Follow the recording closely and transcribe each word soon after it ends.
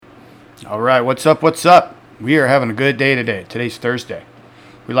All right, what's up? What's up? We are having a good day today. Today's Thursday.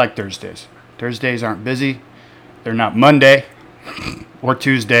 We like Thursdays. Thursdays aren't busy. They're not Monday or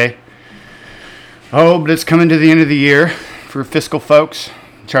Tuesday. Oh, but it's coming to the end of the year for fiscal folks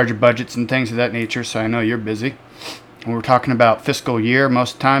in charge of budgets and things of that nature, so I know you're busy. When we're talking about fiscal year,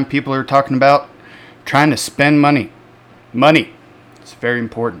 most of the time people are talking about trying to spend money. Money. It's very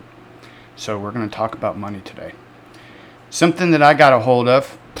important. So we're going to talk about money today. Something that I got a hold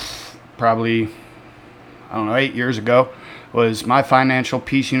of probably, 8 years ago, was My Financial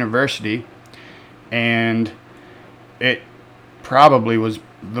Peace University, and it probably was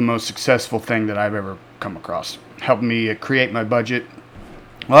the most successful thing that I've ever come across. Helped me create my budget.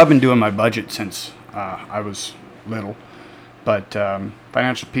 Well, I've been doing my budget since I was little, but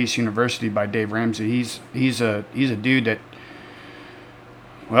Financial Peace University by Dave Ramsey. He's a dude that,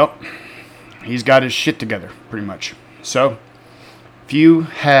 well, he's got his shit together pretty much. So if you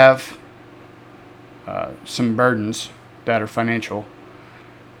have some burdens that are financial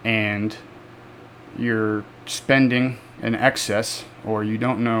and you're spending in excess, or you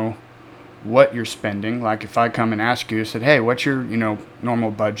don't know what you're spending, like if I come and ask you, I said, hey, what's your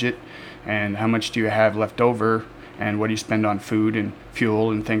normal budget and how much do you have left over and what do you spend on food and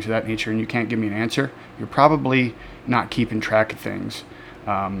fuel and things of that nature, and you can't give me an answer, you're probably not keeping track of things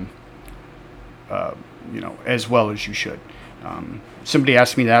as well as you should. Somebody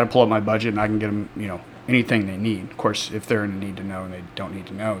asks me that, I pull up my budget and I can get them, anything they need. Of course, if they're in a need to know and they don't need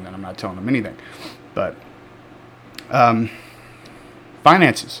to know, then I'm not telling them anything. But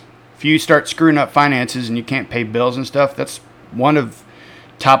finances. If you start screwing up finances and you can't pay bills and stuff, that's one of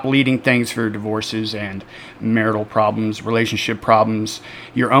top leading things for divorces and marital problems, relationship problems,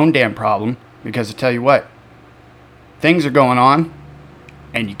 your own damn problem. Because I tell you what, things are going on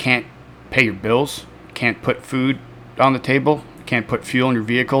and you can't pay your bills, can't put food on the table, can't put fuel in your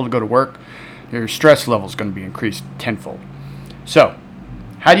vehicle to go to work, your stress level is going to be increased tenfold. So,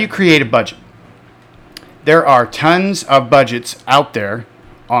 how do you create a budget? There are tons of budgets out there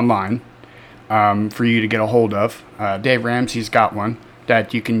online for you to get a hold of. Dave Ramsey's got one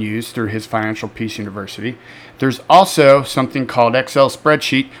that you can use through his Financial Peace University. There's also something called Excel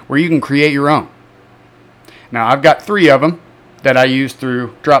spreadsheet where you can create your own. Now, I've got 3 of them that I use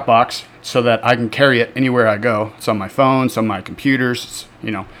through Dropbox so that I can carry it anywhere I go. It's on my phone, it's on my computers,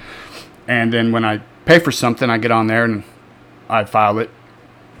 And then when I pay for something, I get on there and I file it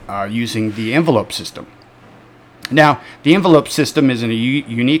using the envelope system. Now, the envelope system is a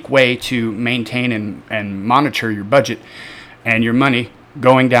unique way to maintain and monitor your budget and your money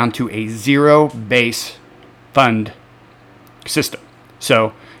going down to a zero-base fund system.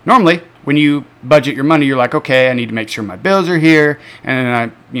 So normally, when you budget your money, you're like, okay, I need to make sure my bills are here, and then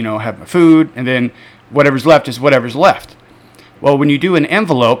I, have my food, and then whatever's left is whatever's left. Well, when you do an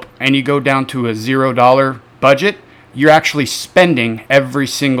envelope and you go down to a $0 budget, you're actually spending every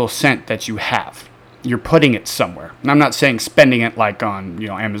single cent that you have. You're putting it somewhere. And I'm not saying spending it like on,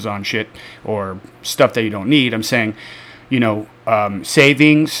 Amazon shit or stuff that you don't need. I'm saying,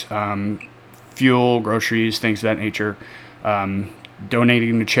 savings, fuel, groceries, things of that nature,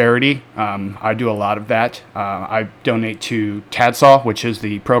 donating to charity. I do a lot of that. I donate to TADSAW, which is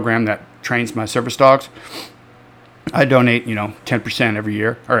the program that trains my service dogs. I donate, 10% every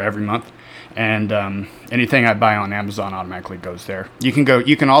year or every month. And anything I buy on Amazon automatically goes there. You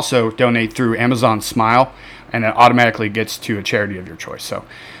can also donate through Amazon Smile, and it automatically gets to a charity of your choice. So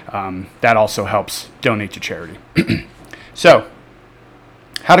that also helps donate to charity. So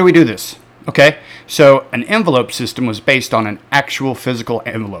how do we do this? Okay, so an envelope system was based on an actual physical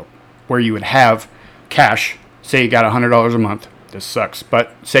envelope where you would have cash. Say you got $100 a month. This sucks,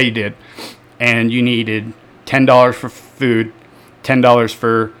 but say you did, and you needed $10 for food, $10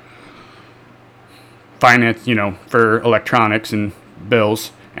 for finance, for electronics and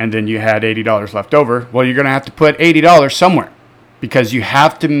bills, and then you had $80 left over. Well, you're going to have to put $80 somewhere because you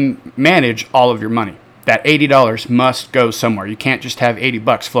have to manage all of your money. That $80 must go somewhere. You can't just have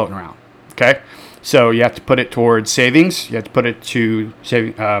 $80 floating around. Okay, so you have to put it towards savings. You have to put it to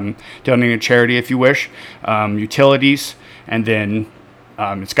donating to charity if you wish, utilities, and then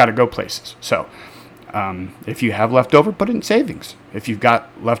it's got to go places. So if you have leftover, put it in savings. If you've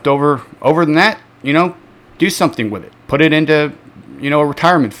got leftover than that, do something with it. Put it into a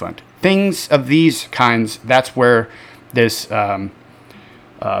retirement fund. Things of these kinds. That's where this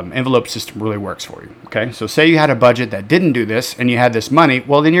envelope system really works for you. Okay, so say you had a budget that didn't do this and you had this money,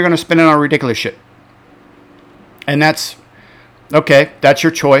 well, then you're going to spend it on ridiculous shit. And that's okay, that's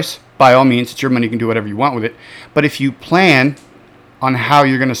your choice. By all means, it's your money, you can do whatever you want with it. But if you plan on how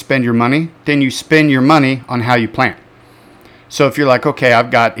you're going to spend your money, then you spend your money on how you plan. So if you're like, okay, I've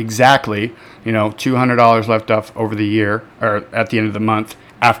got exactly, $200 left off over the year or at the end of the month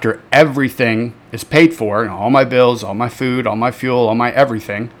after everything is paid for, all my bills, all my food, all my fuel, all my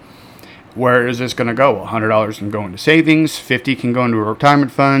everything, where is this going to go? Well, $100 can go into savings, 50 can go into a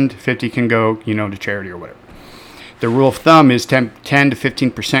retirement fund, 50 can go, to charity or whatever. The rule of thumb is 10 to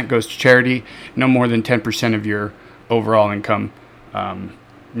 15% goes to charity. No more than 10% of your overall income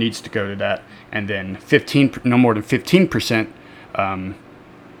needs to go to that. And then no more than 15%,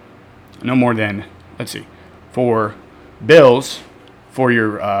 for bills, for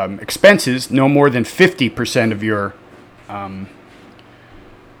your expenses, no more than 50% of your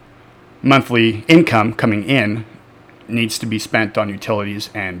monthly income coming in needs to be spent on utilities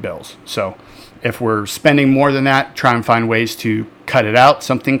and bills. So if we're spending more than that, try and find ways to cut it out.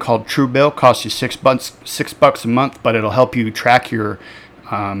 Something called Truebill costs you $6 a month, but it'll help you track your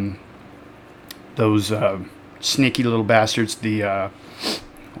those sneaky little bastards.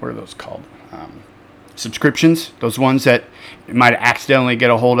 What are those called? Subscriptions. Those ones that you might accidentally get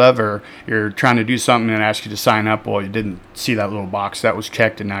a hold of, or you're trying to do something and ask you to sign up. Well, you didn't see that little box that was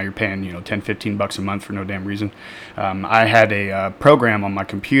checked, and now you're paying $10-15 a month for no damn reason. I had a program on my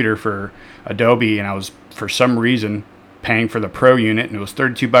computer for Adobe, and I was for some reason paying for the Pro unit, and it was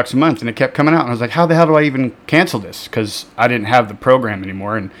 $32 a month, and it kept coming out, and I was like, how the hell do I even cancel this? Because I didn't have the program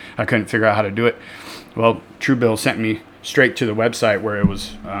anymore, and I couldn't figure out how to do it. Well, Truebill sent me straight to the website where it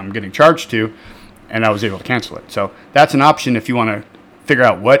was getting charged to, and I was able to cancel it. So that's an option if you want to figure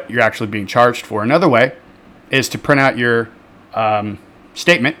out what you're actually being charged for. Another way is to print out your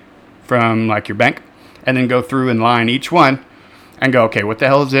statement from like your bank, and then go through and line each one and go, okay, what the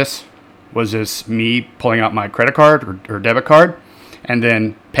hell is this? Was this me pulling out my credit card or debit card and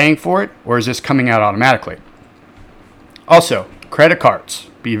then paying for it, or is this coming out automatically? Also, credit cards.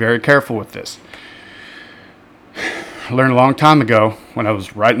 Be very careful with this. I learned a long time ago when I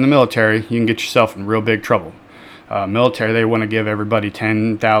was right in the military, you can get yourself in real big trouble. Military, they want to give everybody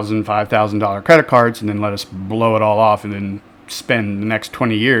 $10,000, $5,000 credit cards and then let us blow it all off and then spend the next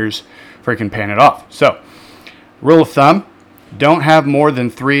 20 years freaking paying it off. So, rule of thumb, don't have more than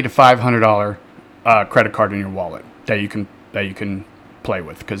 $300 to $500 credit card in your wallet that you can play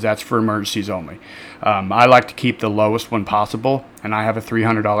with, because that's for emergencies only. I like to keep the lowest one possible, and I have a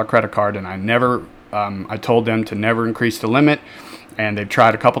 $300 credit card, and I told them to never increase the limit, and they've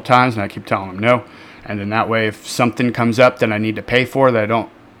tried a couple times, and I keep telling them no. And then that way, if something comes up that I need to pay for that I don't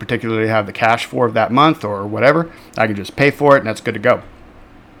particularly have the cash for that month or whatever, I can just pay for it, and that's good to go.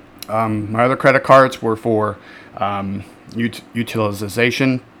 My other credit cards were for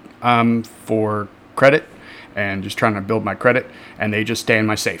utilization for credit and just trying to build my credit, and they just stay in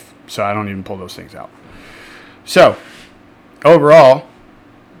my safe, so I don't even pull those things out. So overall,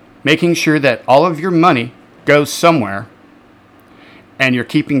 making sure that all of your money goes somewhere and you're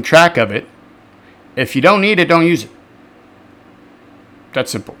keeping track of it. If you don't need it, don't use it.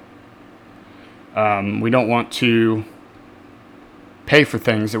 That's simple. We don't want to pay for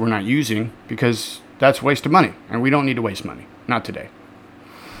things that we're not using, because that's a waste of money, and we don't need to waste money. Not today.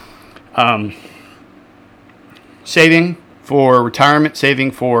 Saving for retirement,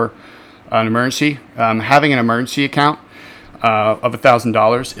 saving for an emergency. Having an emergency account of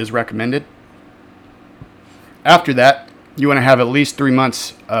 $1,000 is recommended. After that, you want to have at least 3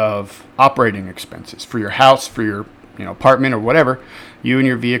 months of operating expenses for your house, for your apartment or whatever, you and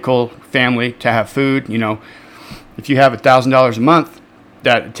your vehicle, family, to have food. If you have $1,000 a month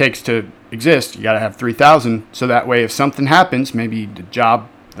that it takes to exist, you got to have $3,000, so that way if something happens, maybe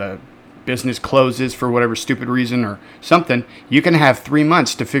the business closes for whatever stupid reason or something, you can have 3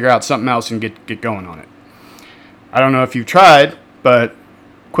 months to figure out something else and get going on it. I don't know if you've tried, but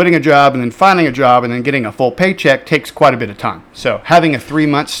quitting a job and then finding a job and then getting a full paycheck takes quite a bit of time. So having a 3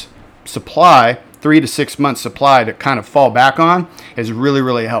 months supply, 3 to 6 months supply to kind of fall back on is really,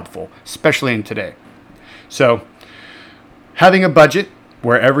 really helpful, especially in today. So having a budget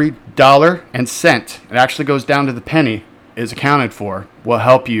where every dollar and cent, it actually goes down to the penny, is accounted for, will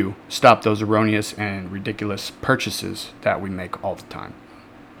help you stop those erroneous and ridiculous purchases that we make all the time.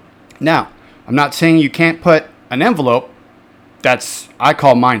 Now, I'm not saying you can't put an envelope I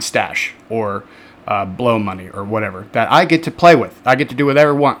call mine stash, or blow money or whatever, that I get to play with. I get to do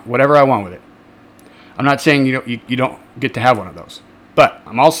whatever I want with it. I'm not saying you don't get to have one of those, but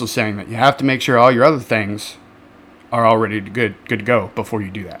I'm also saying that you have to make sure all your other things are already good to go before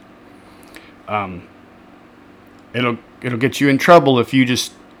you do that. It'll get you in trouble if you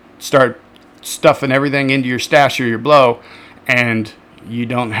just start stuffing everything into your stash or your blow and you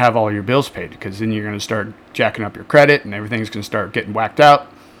don't have all your bills paid, because then you're going to start jacking up your credit and everything's going to start getting whacked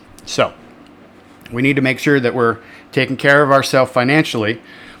out. So we need to make sure that we're taking care of ourselves financially,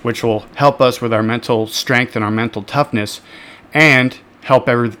 which will help us with our mental strength and our mental toughness, and help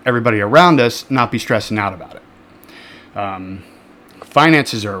everybody around us not be stressing out about it.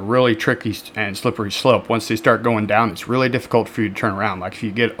 Finances are a really tricky and slippery slope. Once they start going down, it's really difficult for you to turn around. Like if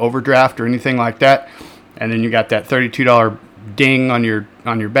you get overdraft or anything like that, and then you got that $32 ding on your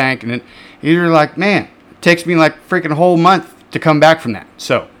bank, and then you're like, man, it takes me like freaking a whole month to come back from that.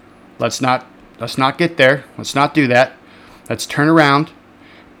 So let's not get there. Let's not do that. Let's turn around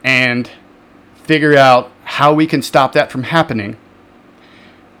and figure out how we can stop that from happening.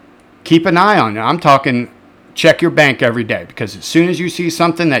 Keep an eye on it. I'm talking check your bank every day, because as soon as you see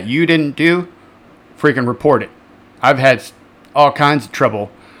something that you didn't do, freaking report it. I've had all kinds of trouble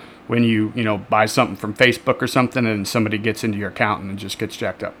when you buy something from Facebook or something and somebody gets into your account and it just gets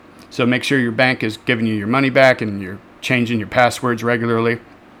jacked up. So make sure your bank is giving you your money back and you're changing your passwords regularly.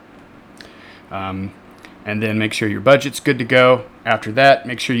 And then make sure your budget's good to go. After that,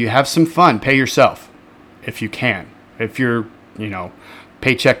 make sure you have some fun. Pay yourself if you can. If you're,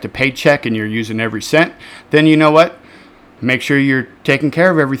 paycheck to paycheck and you're using every cent, then you know what? Make sure you're taking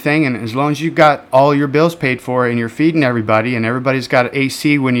care of everything. And as long as you've got all your bills paid for and you're feeding everybody and everybody's got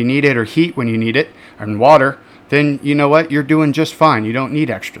AC when you need it or heat when you need it and water, then you know what? You're doing just fine. You don't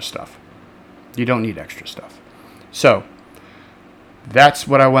need extra stuff. You don't need extra stuff. So that's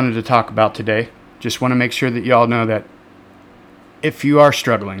what I wanted to talk about today. Just want to make sure that y'all know that if you are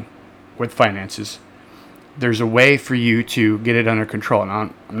struggling with finances, there's a way for you to get it under control. And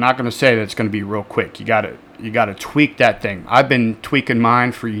I'm not going to say that it's going to be real quick. You got to tweak that thing. I've been tweaking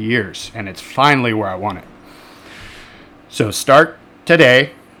mine for years, and it's finally where I want it. So start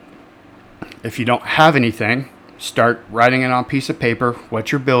today. If you don't have anything, start writing it on a piece of paper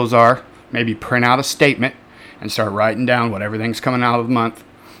what your bills are. Maybe print out a statement and start writing down what everything's coming out of the month,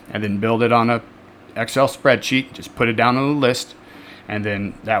 and then build it on a Excel spreadsheet. Just put it down on the list. And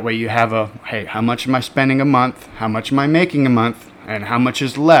then that way you have hey, how much am I spending a month? How much am I making a month? And how much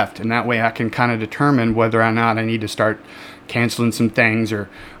is left? And that way I can kind of determine whether or not I need to start canceling some things or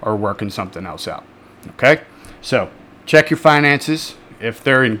working something else out. Okay? So check your finances. If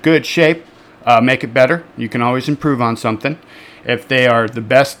they're in good shape, make it better. You can always improve on something. If they are the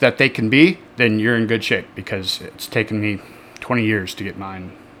best that they can be, then you're in good shape, because it's taken me 20 years to get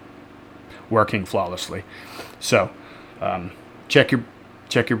mine working flawlessly. So check your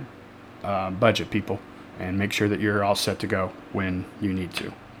budget, people, and make sure that you're all set to go when you need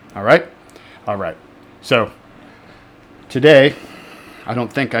to. All right. So today, I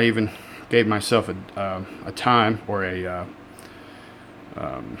don't think I even gave myself a time or a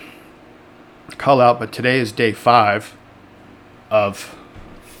call out, but today is day 5 of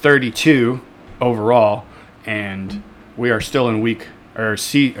 32 overall, and we are still in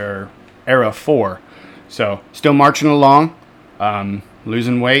era 4. So still marching along.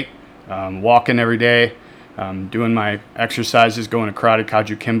 Losing weight, walking every day, doing my exercises, going to karate,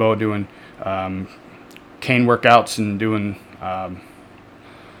 kaju, kimbo, doing cane workouts, and doing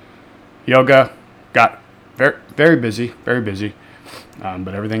yoga. Got very, very busy,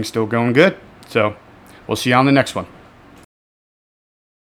 but everything's still going good. So we'll see you on the next one.